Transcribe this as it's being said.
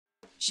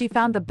She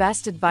found the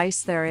best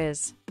advice there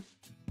is.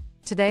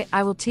 Today,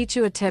 I will teach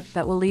you a tip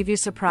that will leave you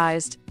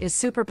surprised, is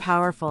super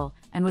powerful,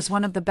 and was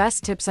one of the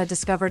best tips I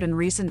discovered in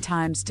recent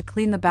times to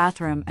clean the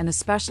bathroom and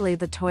especially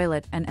the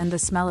toilet and end the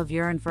smell of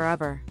urine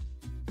forever.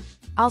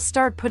 I'll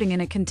start putting in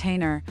a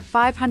container,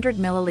 500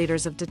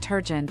 milliliters of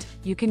detergent.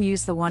 You can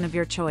use the one of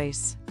your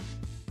choice.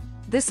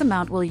 This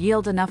amount will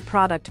yield enough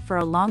product for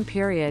a long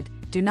period.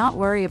 Do not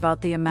worry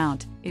about the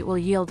amount, it will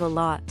yield a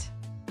lot.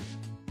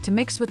 To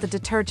mix with the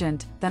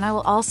detergent, then I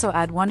will also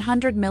add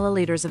 100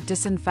 milliliters of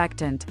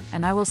disinfectant,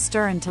 and I will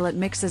stir until it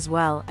mixes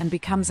well and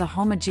becomes a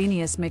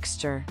homogeneous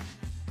mixture.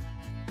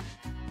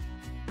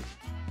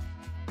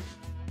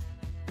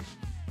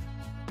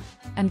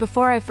 And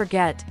before I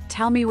forget,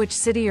 tell me which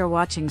city you're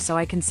watching so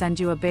I can send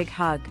you a big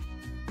hug.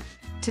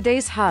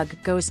 Today's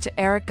hug goes to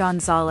Eric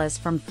Gonzalez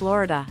from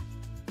Florida.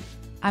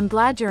 I'm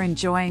glad you're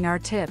enjoying our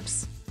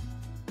tips.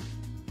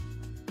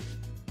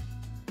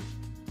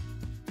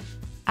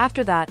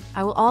 After that,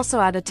 I will also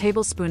add a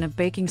tablespoon of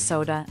baking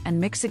soda and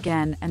mix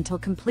again until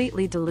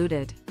completely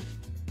diluted.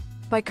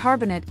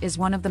 Bicarbonate is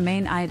one of the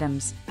main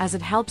items, as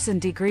it helps in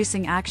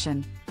degreasing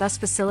action, thus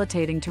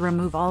facilitating to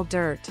remove all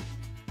dirt.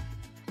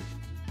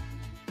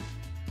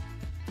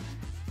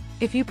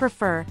 If you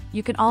prefer,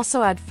 you can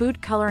also add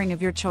food coloring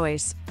of your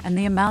choice, and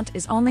the amount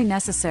is only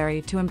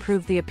necessary to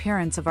improve the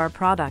appearance of our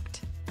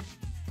product.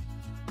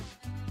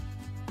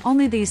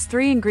 Only these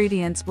 3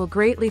 ingredients will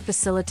greatly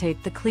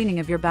facilitate the cleaning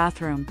of your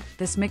bathroom.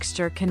 This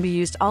mixture can be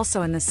used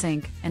also in the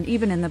sink, and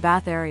even in the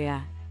bath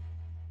area.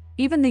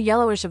 Even the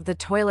yellowish of the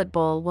toilet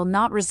bowl will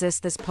not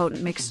resist this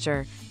potent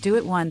mixture. Do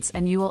it once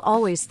and you will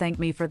always thank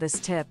me for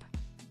this tip.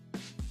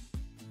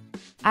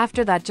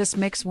 After that, just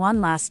mix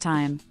one last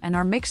time, and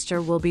our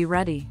mixture will be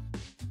ready.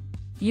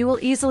 You will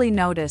easily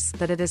notice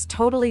that it is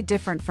totally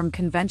different from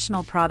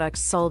conventional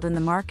products sold in the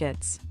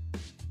markets.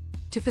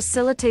 To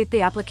facilitate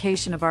the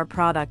application of our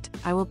product,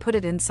 I will put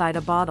it inside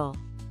a bottle.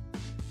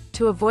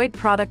 To avoid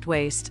product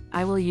waste,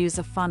 I will use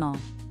a funnel.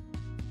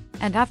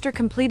 And after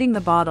completing the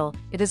bottle,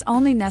 it is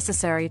only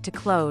necessary to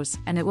close,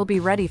 and it will be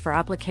ready for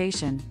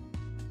application.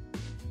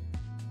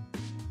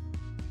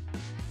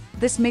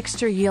 This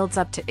mixture yields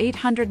up to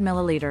 800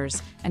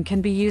 milliliters, and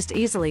can be used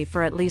easily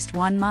for at least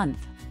 1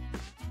 month.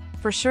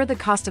 For sure the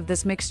cost of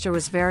this mixture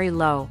was very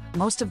low.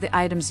 Most of the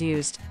items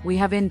used, we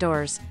have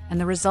indoors, and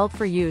the result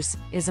for use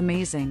is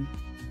amazing.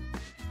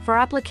 For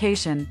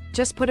application,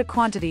 just put a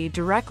quantity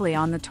directly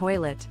on the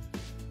toilet.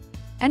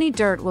 Any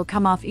dirt will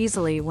come off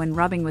easily when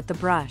rubbing with the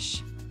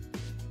brush.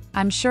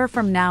 I'm sure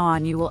from now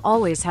on you will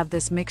always have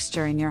this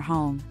mixture in your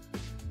home.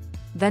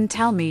 Then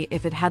tell me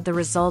if it had the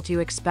result you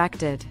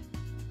expected.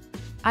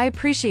 I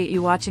appreciate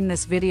you watching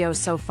this video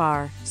so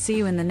far. See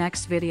you in the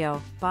next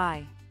video.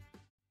 Bye.